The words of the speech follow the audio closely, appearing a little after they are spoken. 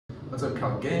What's up,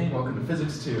 Calc gang? Welcome to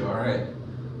Physics 2. Alright,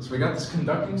 so we got this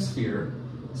conducting sphere.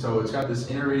 So it's got this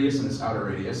inner radius and this outer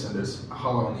radius, and there's a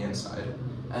hollow on the inside.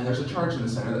 And there's a charge in the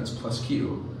center that's plus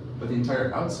q. But the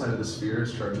entire outside of the sphere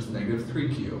is charged with negative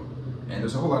 3q. And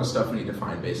there's a whole lot of stuff we need to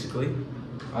find, basically.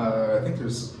 I think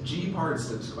there's G parts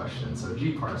to this question. So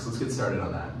G parts, let's get started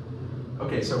on that.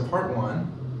 Okay, so part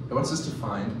 1, it wants us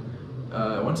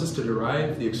to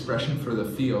derive the expression for the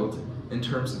field in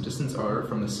terms of distance r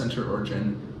from the center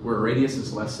origin where radius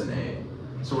is less than a.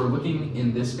 So we're looking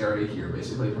in this area here,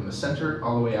 basically from the center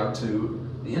all the way out to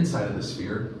the inside of the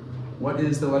sphere. What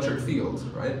is the electric field,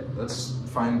 right? Let's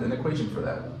find an equation for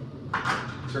that.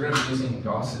 So we're going to be using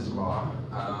Gauss's law.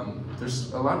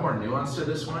 There's a lot more nuance to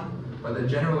this one, but the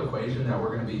general equation that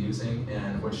we're going to be using,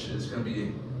 and which is going to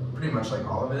be pretty much like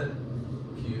all of it,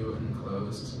 Q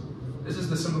enclosed. This is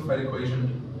the simplified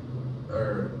equation,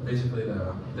 or basically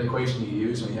the equation you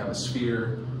use when you have a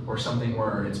sphere or something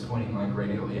where it's pointing like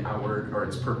radially outward or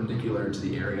it's perpendicular to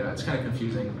the area. It's kind of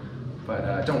confusing,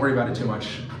 but don't worry about it too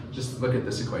much. Just look at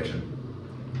this equation.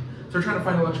 So we're trying to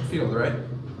find electric field, right?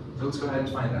 So let's go ahead and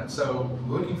find that. So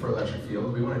looking for electric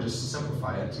field, we want to just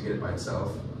simplify it to get it by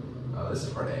itself. This is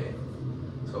part A.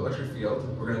 So electric field,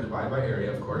 we're going to divide by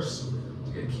area, of course,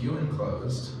 to get Q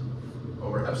enclosed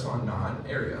over epsilon naught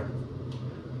area.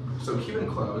 So Q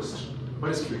enclosed,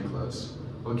 what is Q enclosed?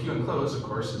 Well, Q enclosed, of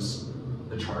course, is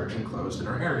the charge enclosed in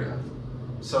our area.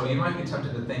 So you might be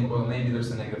tempted to think, well, maybe there's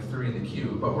the negative 3 in the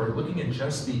Q, but we're looking at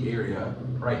just the area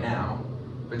right now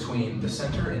between the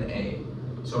center and A.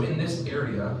 So in this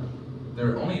area,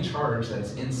 the only charge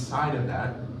that's inside of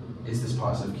that is this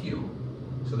positive Q.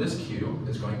 So this Q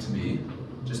is going to be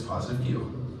just positive Q.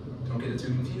 Don't get it too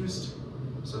confused.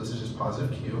 So this is just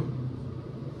positive Q.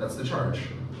 That's the charge.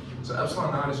 So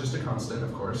epsilon naught is just a constant,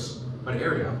 of course, but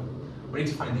area, we need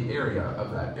to find the area of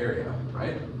that area,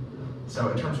 right? So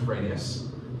in terms of radius,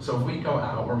 so if we go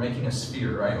out, we're making a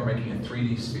sphere, right? We're making a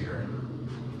 3D sphere.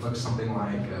 Looks something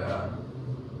like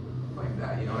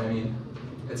that, you know what I mean?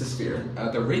 It's a sphere.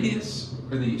 The radius,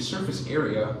 or the surface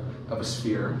area of a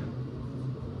sphere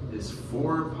is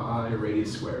 4 pi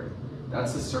radius squared.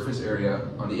 That's the surface area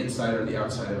on the inside or the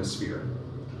outside of a sphere.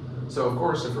 So of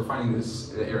course, if we're finding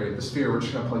the area of the sphere, we're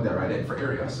just going to plug that right in for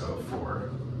area. So 4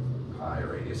 pi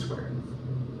radius squared.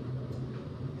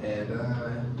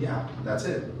 And yeah, that's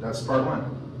it. That's part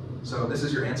 1. So this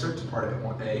is your answer to part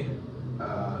A.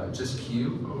 Just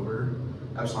Q over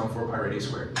epsilon 4 pi radius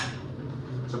squared.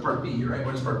 So part B, right?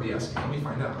 What is part B asking? Let me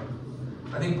find out.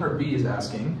 I think part B is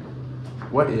asking,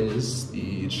 what is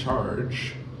the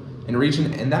charge in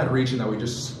that region that we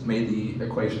just made the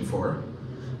equation for?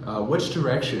 Which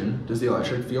direction does the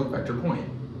electric field vector point?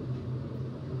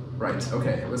 Right,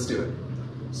 okay, let's do it.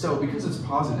 So because it's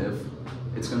positive,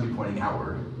 it's going to be pointing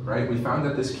outward, right? We found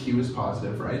that this Q is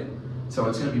positive, right? So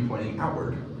it's going to be pointing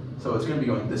outward. So it's going to be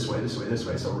going this way, this way, this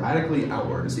way. So radically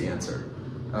outward is the answer.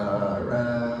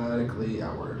 Radically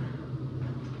outward.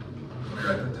 Let me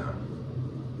write that down.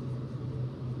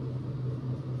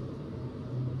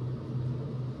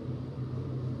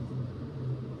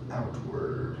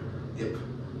 Outward. Yep.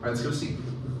 All right, let's go C.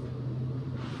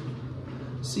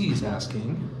 C is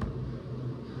asking,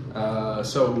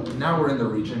 so now we're in the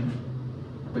region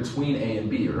between A and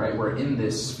B, right? We're in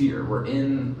this sphere. We're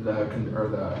in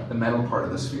the metal part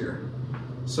of the sphere.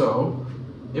 So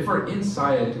if we're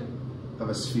inside of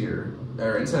a sphere,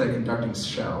 or inside a conducting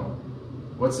shell,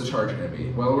 what's the charge going to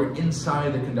be? Well, we're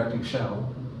inside the conducting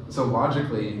shell, so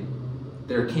logically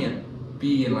there can't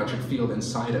be an electric field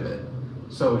inside of it.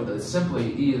 So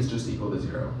simply E is just equal to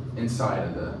 0 inside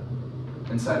of the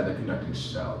conducting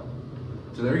shell.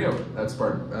 So there we go. That's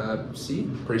part C.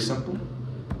 Pretty simple.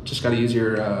 Just got to use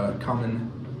your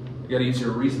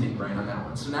your reasoning brain on that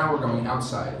one. So now we're going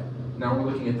outside. Now we're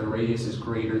looking at the radius is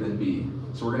greater than B.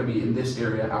 So we're going to be in this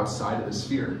area outside of the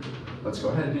sphere. Let's go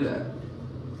ahead and do that.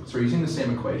 So we're using the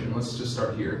same equation. Let's just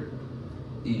start here.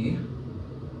 E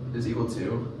is equal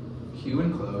to Q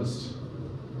enclosed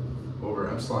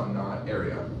over epsilon naught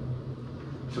area.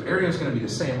 So area is going to be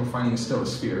the same. We're finding it's still a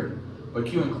sphere, but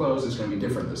Q enclosed is going to be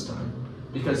different this time.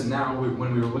 Because now,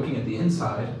 when we were looking at the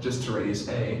inside, just to radius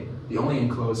A, the only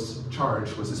enclosed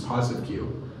charge was this positive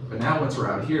Q. But now once we're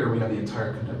out here, we have the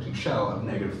entire conducting shell of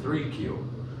negative 3Q.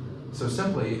 So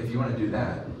simply, if you want to do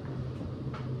that,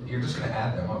 you're just going to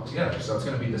add them up together. So it's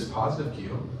going to be this positive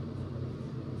Q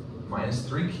minus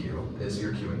 3Q is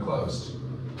your Q enclosed.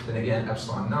 Then again,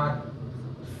 epsilon naught,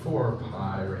 4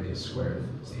 pi radius squared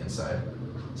is the inside.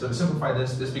 So to simplify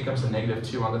this, this becomes a negative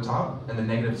 2 on the top, and the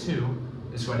negative 2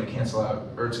 is going to cancel out,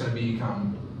 or it's going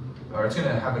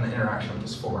to have an interaction with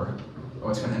this 4.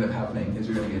 What's going to end up happening is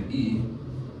you're going to get E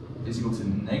is equal to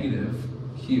negative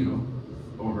q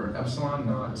over epsilon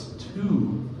naught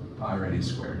 2 pi radius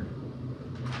squared.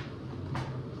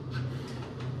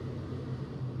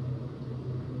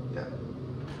 Yeah.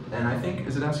 And I think,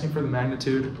 is it asking for the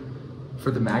magnitude?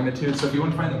 For the magnitude, so if you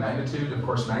want to find the magnitude, of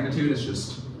course magnitude is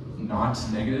just not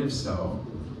negative, so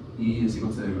E is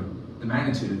equal to, the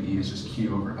magnitude of E is just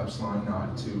q over epsilon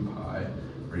naught 2 pi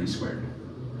radius squared.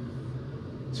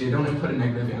 So you don't input a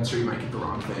negative answer, you might get the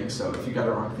wrong thing. So if you got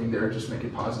a wrong thing there, just make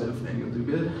it positive and you'll do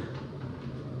good.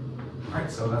 All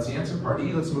right, so that's the answer, part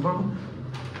E. Let's move on.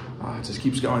 It just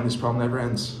keeps going, this problem never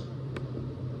ends.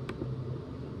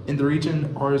 In the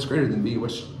region R is greater than B,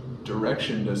 which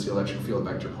direction does the electric field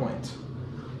vector point?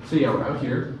 So yeah, we're out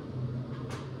here,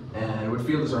 and what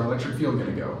field is our electric field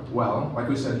gonna go? Well, like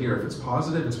we said here, if it's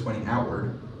positive, it's pointing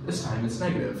outward. This time it's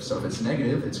negative. So if it's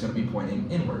negative, it's gonna be pointing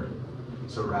inward.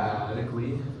 So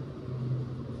radically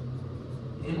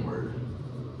inward.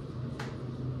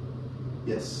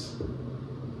 Yes. There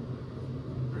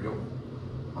we go.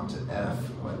 On to F.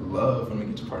 Oh, I love when we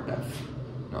get to part F.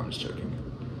 No, I'm just joking.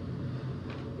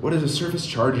 What is the surface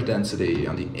charge density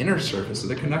on the inner surface of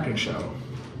the conducting shell?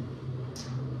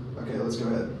 Okay, let's go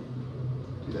ahead.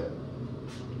 Do that.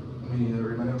 Let me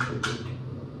read my notes really quick.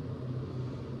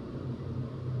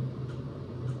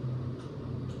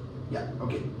 Yeah,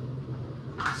 okay.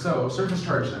 So, surface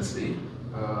charge density,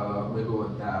 we'll go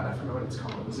with that. I forgot what it's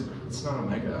called. Is it? It's not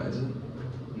omega, is it?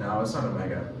 No, it's not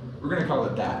omega. We're going to call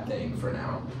it that thing for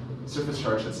now. Surface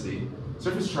charge density.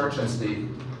 Surface charge density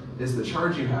is the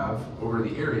charge you have over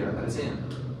the area that it's in.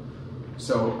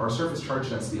 So, our surface charge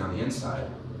density on the inside,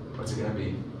 what's it going to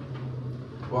be?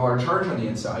 Well, our charge on the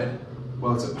inside,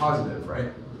 well, it's a positive,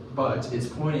 right? But it's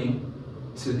pointing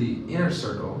to the inner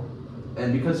circle.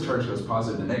 And because charge goes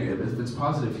positive to negative, if it's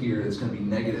positive here, it's going to be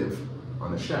negative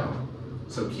on the shell.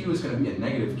 So Q is going to be a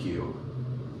negative Q.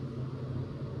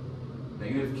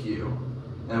 Negative Q.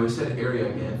 And we said area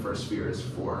again for a sphere is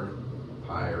 4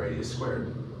 pi radius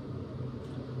squared.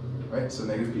 Right? So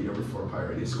negative P over 4 pi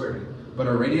radius squared. But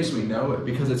our radius, we know,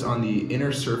 because it's on the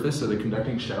inner surface of the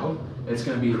conducting shell, it's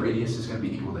going to be, radius is going to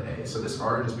be equal to A. So this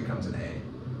R just becomes an A.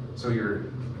 So your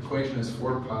equation is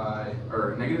 4 pi,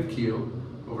 or negative Q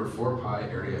over 4 pi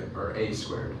area, or A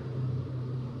squared.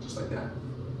 Just like that.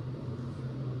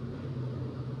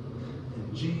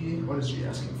 And G, what is G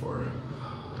asking for?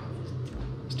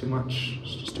 It's too much,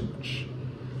 it's just too much.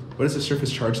 What is the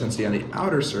surface charge density on the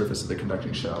outer surface of the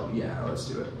conducting shell? Yeah, let's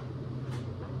do it.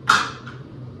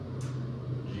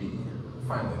 G,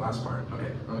 finally, last part.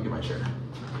 Okay, let me get my chair.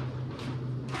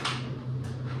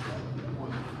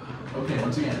 Okay,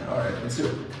 once again, all right, let's do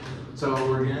it. So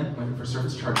we're again looking for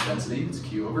surface charge density. It's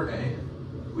Q over A.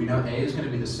 We know A is going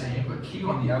to be the same, but Q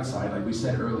on the outside, like we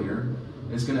said earlier,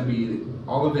 is going to be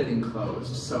all of it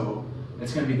enclosed. So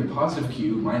it's going to be the positive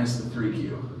Q minus the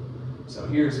 3Q. So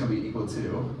here is going to be equal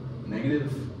to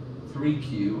negative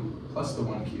 3Q plus the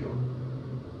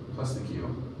 1Q plus the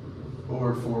Q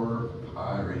over 4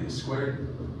 pi radius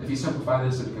squared. If you simplify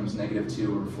this, it becomes negative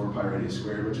 2 over 4 pi radius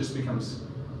squared, which just becomes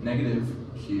negative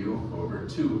Q over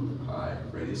 2 pi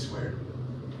radius squared.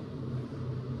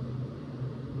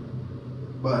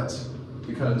 But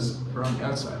because we're on the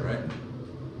outside, right?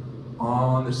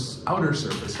 On this outer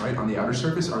surface, right? On the outer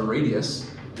surface, our radius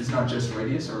is not just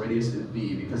radius, our radius is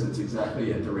B because it's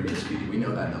exactly at the radius B. We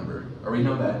know that number, or we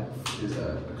know that is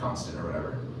a constant or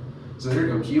whatever. So here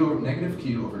we go, Q over, negative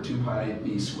Q over 2 pi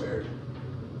B squared.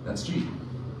 That's G.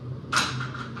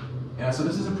 Yeah, so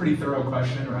this is a pretty thorough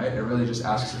question, right? It really just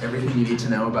asks everything you need to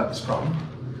know about this problem.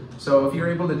 So if you're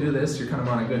able to do this, you're kind of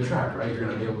on a good track, right? You're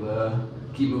going to be able to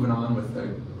keep moving on with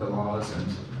the laws and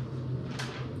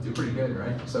do pretty good,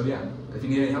 right? So yeah, if you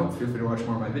need any help, feel free to watch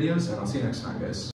more of my videos, and I'll see you next time, guys.